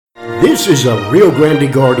This is a Rio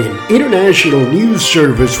Grande Guardian International News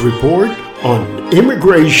Service report on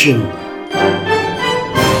immigration.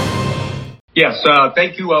 Yes,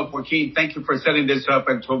 thank you, Joaquin. Thank you for setting this up,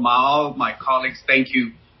 and to all of my colleagues, thank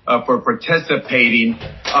you for participating.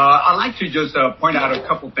 I'd like to just point out a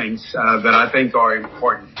couple things that I think are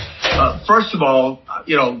important. First of all,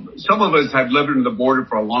 some of us have lived in the border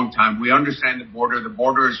for a long time. We understand the border. The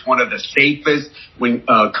border is one of the safest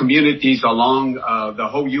communities along the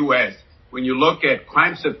whole U.S. When you look at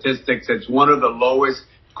crime statistics, it's one of the lowest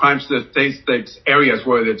crime statistics areas,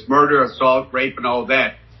 whether it's murder, assault, rape, and all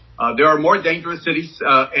that. There are more dangerous cities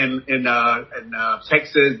in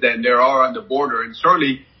Texas than there are on the border, and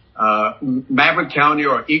certainly Maverick County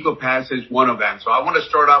or Eagle Pass is one of them. So I want to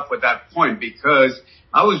start off with that point because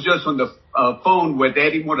I was just on the phone with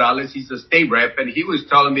Eddie Morales. He's a state rep, and he was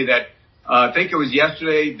telling me that I think it was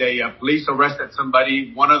yesterday the police arrested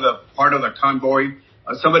somebody, part of the convoy.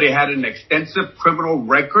 Somebody had an extensive criminal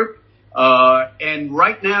record. And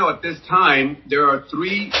right now at this time, there are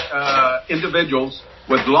 3 individuals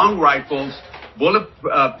with long rifles,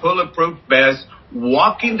 bulletproof vests,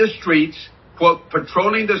 walking the streets, quote,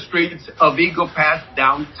 patrolling the streets of Eagle Pass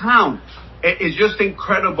downtown. It's just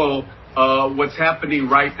incredible what's happening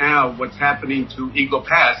right now, what's happening to Eagle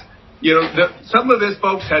Pass. Some of these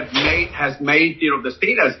folks the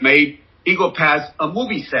state has made Eagle Pass a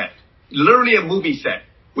movie set, literally a movie set.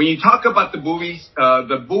 When you talk about the buoys,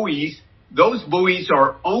 those buoys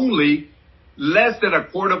are only less than a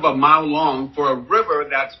quarter of a mile long for a river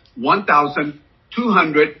that's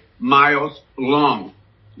 1,200 miles long.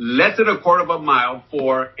 Less than a quarter of a mile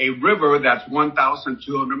for a river that's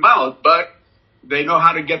 1,200 miles. But they know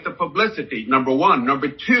how to get the publicity, number one. Number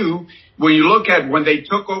two, when you look at when they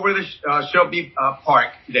took over the Shelby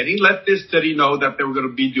Park, they didn't let this city know that they were going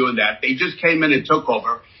to be doing that. They just came in and took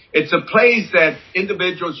over. It's a place that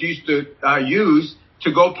individuals used to use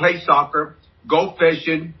to go play soccer, go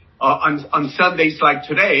fishing on Sundays like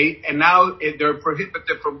today, and now they're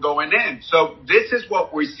prohibited from going in. So this is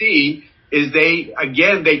what we're seeing is they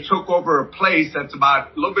took over a place that's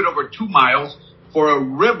about a little bit over 2 miles for a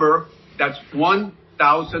river that's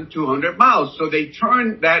 1,200 miles. So they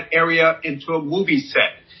turned that area into a movie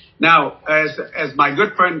set. Now, as my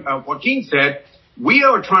good friend Joaquin said, we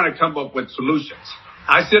are trying to come up with solutions.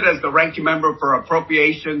 I sit as the ranking member for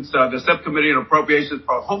appropriations, the subcommittee on appropriations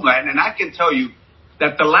for Homeland, and I can tell you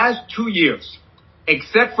that the last 2 years,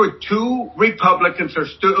 except for 2 Republicans are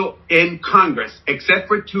still in Congress, except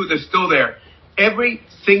for 2 that's still there, every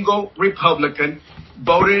single Republican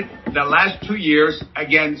voted the last 2 years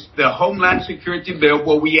against the Homeland Security bill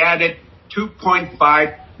where we added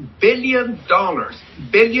 $2.5 billion to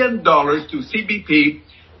CBP,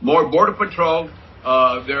 more Border Patrol,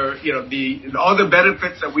 all the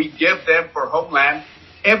benefits that we give them for Homeland.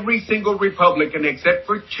 Every single Republican except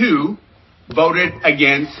for 2 voted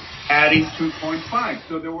against adding 2.5.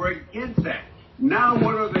 So they were against that. Now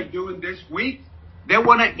what are they doing this week? They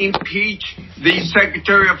want to impeach the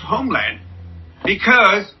Secretary of Homeland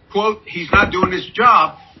because, quote, he's not doing his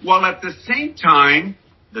job. While at the same time,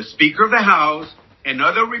 the Speaker of the House and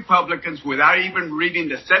other Republicans, without even reading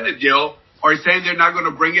the Senate deal, are saying they're not going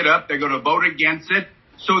to bring it up. They're going to vote against it.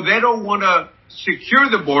 So they don't want to secure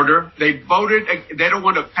the border. They don't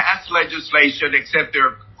want to pass legislation except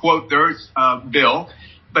their, quote, their bill.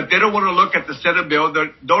 But they don't want to look at the Senate bill.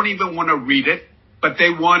 They don't even want to read it. But they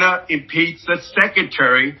want to impeach the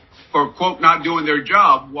secretary for, quote, not doing their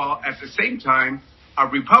job, while at the same time, our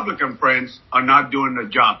Republican friends are not doing their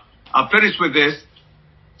job. I'll finish with this.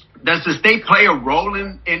 Does the state play a role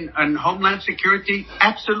in Homeland Security?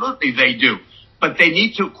 Absolutely, they do. But they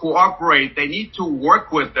need to cooperate. They need to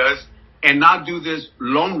work with us and not do this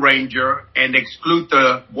Lone Ranger and exclude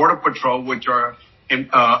the Border Patrol, which are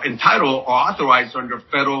entitled or authorized under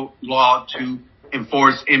federal law to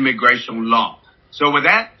enforce immigration law. So with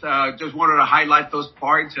that, just wanted to highlight those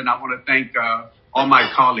parts, and I want to thank all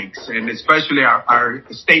my colleagues, and especially our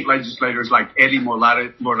state legislators like Eddie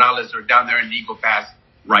Morales are down there in Eagle Pass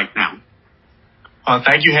right now.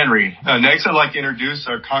 Thank you, Henry. Next, I'd like to introduce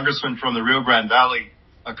our Congressman from the Rio Grande Valley,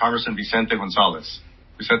 Congressman Vicente Gonzalez.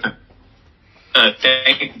 Vicente.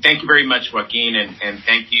 Thank you very much, Joaquin, and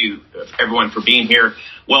thank you everyone for being here.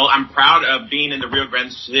 Well, I'm proud of being in the Rio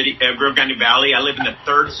Grande Valley. I live in the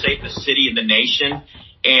 3rd safest city in the nation,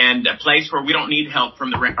 and a place where we don't need help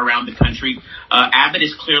from around the country. Abbott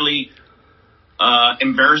is clearly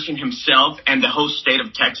embarrassing himself and the host state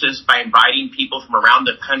of Texas by inviting people from around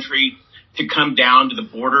the country to come down to the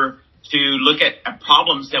border to look at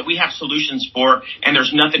problems that we have solutions for, and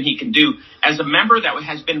there's nothing he can do. As a member that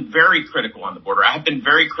has been very critical on the border, I have been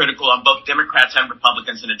very critical on both Democrats and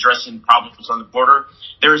Republicans in addressing problems on the border.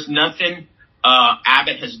 There is nothing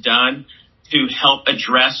Abbott has done to help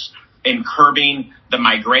address in curbing the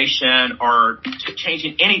migration or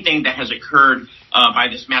changing anything that has occurred by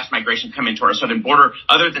this mass migration coming to our southern border,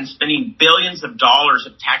 other than spending billions of dollars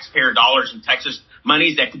of taxpayer dollars in Texas,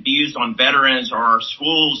 monies that could be used on veterans or our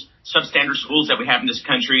schools, substandard schools that we have in this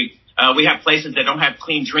country. We have places that don't have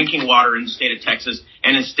clean drinking water in the state of Texas,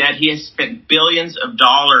 and instead he has spent billions of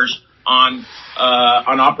dollars on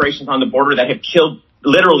operations on the border that have killed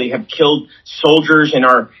soldiers in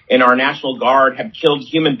our National Guard, have killed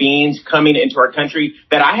human beings coming into our country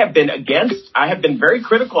that I have been against. I have been very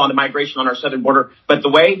critical on the migration on our southern border, but the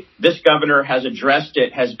way this governor has addressed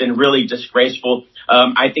it has been really disgraceful.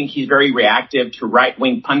 I think he's very reactive to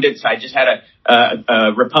right-wing pundits. I just had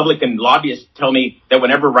a Republican lobbyist tell me that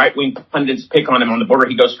whenever right-wing pundits pick on him on the border,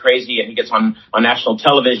 he goes crazy and he gets on national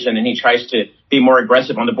television and he tries to be more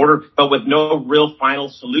aggressive on the border, but with no real final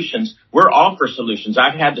solutions. We're all for solutions.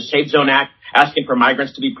 I've had the Safe Zone Act asking for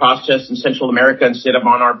migrants to be processed in Central America instead of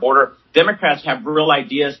on our border. Democrats have real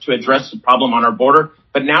ideas to address the problem on our border,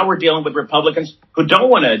 but now we're dealing with Republicans who don't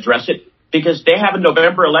want to address it because they have a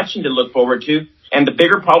November election to look forward to. And the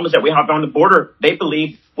bigger problems that we have on the border, they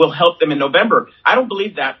believe will help them in November. I don't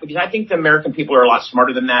believe that because I think the American people are a lot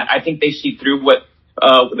smarter than that. I think they see through what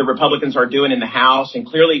the Republicans are doing in the House and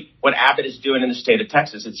clearly what Abbott is doing in the state of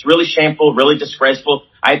Texas. It's really shameful, really disgraceful.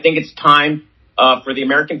 I think it's time for the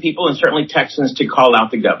American people and certainly Texans to call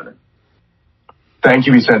out the governor. Thank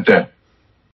you, Vicente.